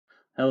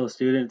Hello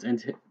students,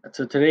 and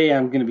so today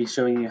I'm going to be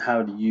showing you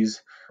how to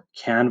use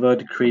Canva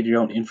to create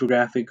your own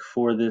infographic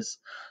for this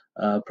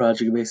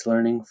project-based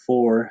learning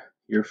for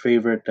your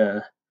favorite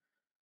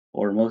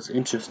or most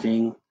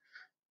interesting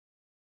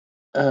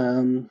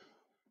um,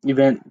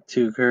 event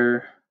to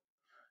occur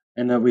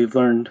and that we've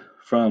learned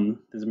from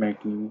this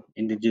American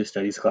Indigenous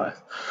Studies class.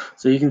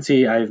 So you can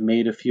see I've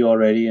made a few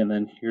already, and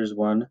then here's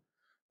one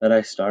that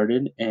I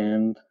started,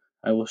 and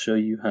I will show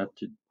you how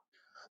to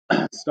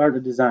start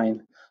a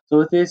design. So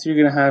with this, you're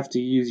going to have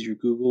to use your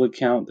Google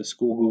account, the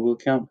school Google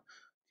account,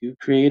 to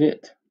create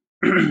it.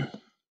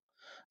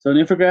 So an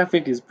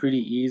infographic is pretty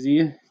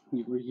easy.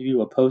 You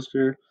do a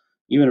poster,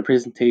 even a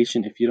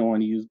presentation if you don't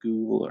want to use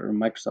Google or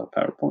Microsoft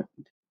PowerPoint.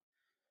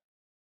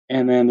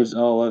 And then there's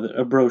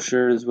a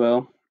brochure as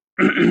well.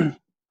 But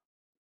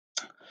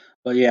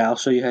yeah, I'll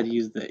show you how to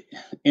use the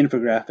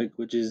infographic,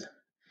 which is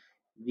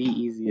the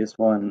easiest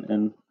one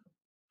and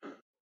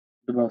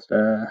the most,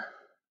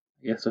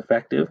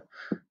 effective,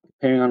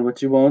 depending on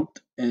what you want.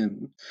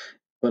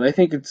 But I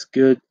think it's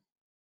good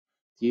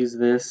to use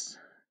this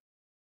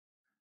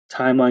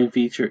timeline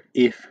feature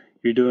if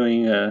you're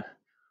doing an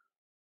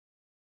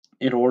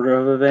order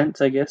of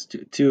events, I guess,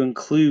 to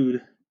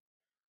include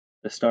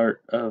the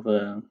start of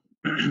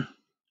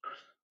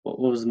what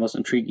was the most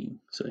intriguing.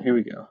 So here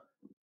we go.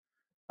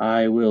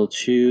 I will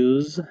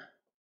choose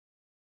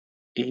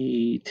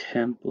a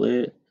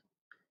template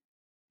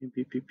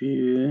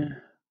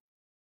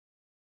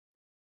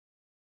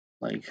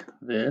like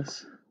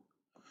this.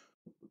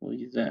 We'll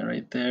use that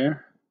right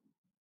there.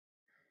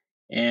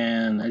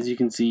 And as you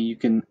can see, you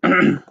can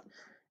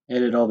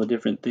edit all the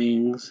different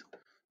things.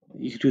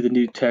 You can do the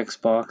new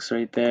text box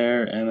right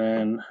there, and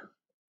then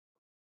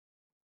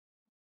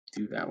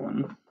do that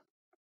one.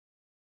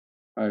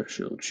 I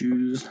shall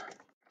choose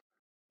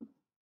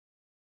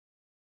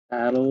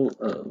Battle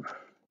of.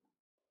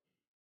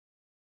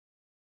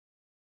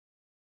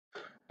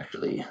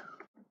 Actually,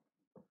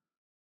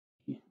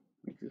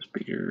 make this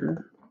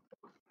bigger.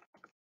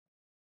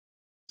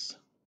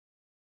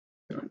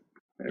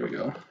 There we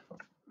go.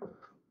 Oh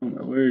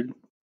my word.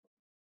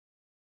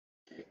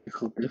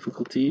 Technical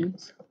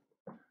difficulties.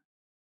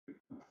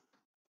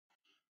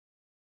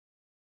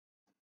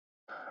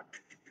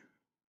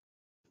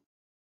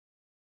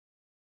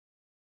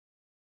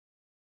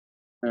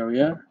 There we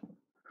are.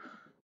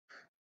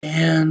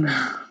 And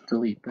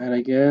delete that,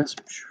 I guess.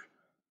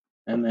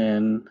 And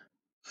then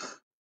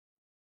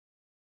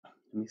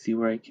let me see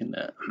where I can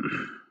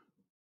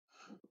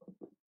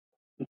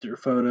enter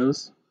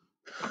photos.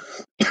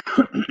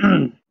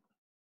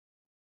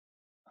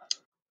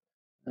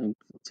 I don't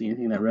see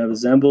anything that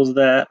resembles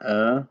that.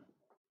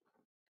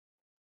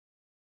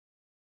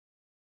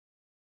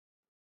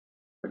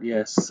 But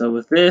yes, so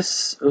with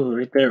this, oh,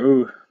 right there,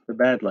 oh, the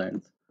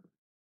Badlands.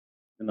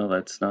 No,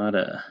 that's not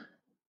a.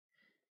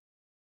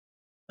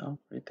 Oh,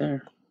 right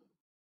there.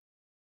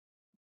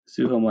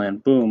 Sioux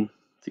Homeland. Boom.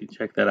 See,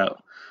 check that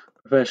out.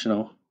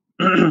 Professional.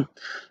 And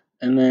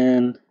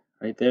then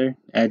right there,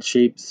 add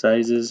shapes,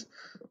 sizes,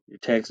 your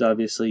text.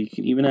 Obviously, you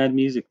can even add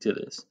music to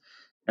this,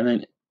 and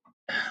then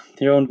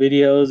your own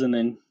videos. And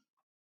then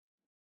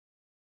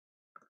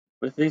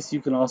with this,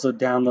 you can also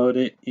download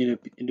it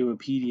into a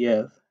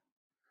PDF,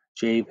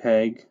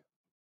 JPEG,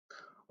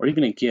 or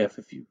even a GIF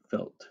if you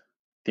felt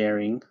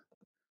daring.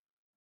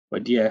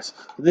 But yes,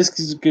 this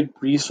is a good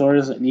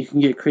resource, and you can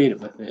get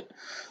creative with it.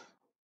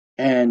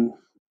 And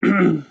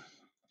let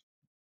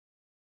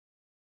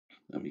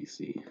me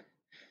see.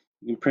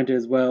 You can print it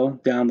as well,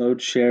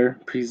 download, share,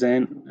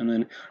 present, and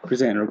then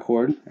present and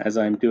record, as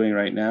I'm doing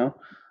right now.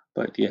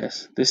 But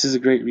yes, this is a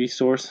great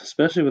resource,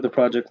 especially with a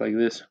project like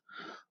this,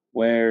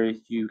 where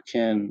you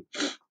can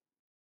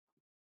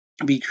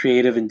be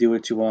creative and do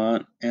what you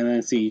want. And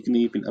then see, you can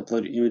even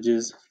upload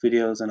images,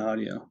 videos, and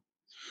audio.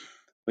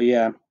 But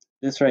yeah,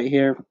 this right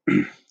here,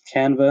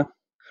 Canva,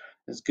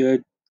 is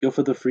good. Go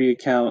for the free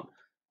account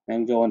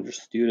and go under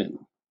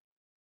student.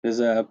 There's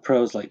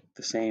pros like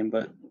the same,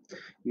 but you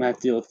might have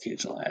to deal with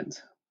occasional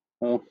ads.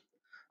 Well,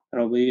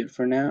 that'll be it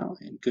for now,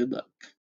 and good luck.